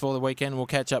best for the weekend. We'll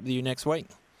catch up with you next week.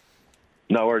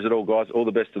 No worries at all, guys. All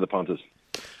the best to the punters.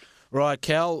 Right,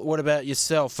 Cal, what about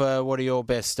yourself? What are your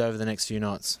best over the next few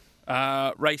nights?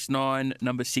 Race 9,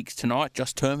 number 6 tonight,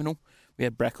 Just Terminal. We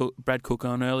had Brad Cook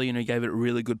on early, and he gave it a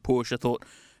really good push. I thought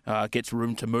gets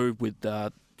room to move with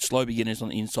slow beginners on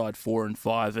the inside 4 and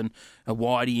 5, and a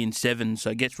widey in 7,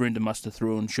 so gets room to muster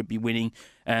through and should be winning.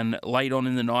 And late on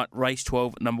in the night, race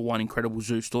 12, number 1, Incredible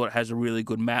Zeus. Thought it has a really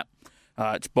good map.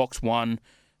 It's box 1.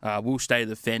 We'll stay to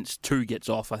the fence. 2 gets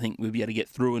off. I think we'll be able to get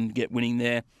through and get winning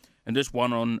there. And just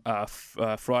one on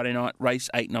Friday night,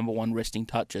 race 8, number 1, Resting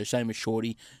Toucher. Same as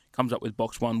Shorty. Comes up with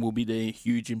box 1. Will be the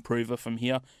huge improver from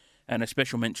here. And a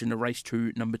special mention to race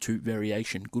 2, number 2,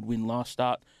 Variation. Good win last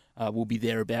start. Will be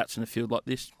thereabouts in a field like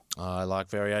this. I like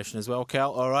Variation as well,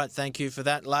 Cal. All right, thank you for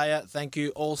that, Leia. Thank you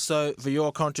also for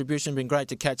your contribution. Been great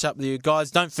to catch up with you guys.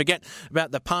 Don't forget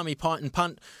about the Palmy Pint and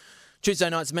Punt.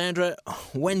 Tuesday nights, Mandurah.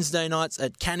 Wednesday nights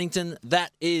at Cannington. That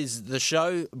is the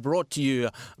show brought to you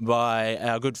by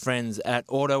our good friends at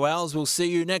Auto Owls. We'll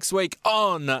see you next week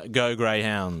on Go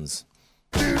Greyhounds.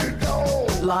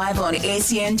 Live on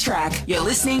SEN Track, you're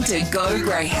listening to Go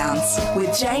Greyhounds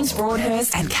with James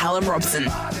Broadhurst and Callum Robson.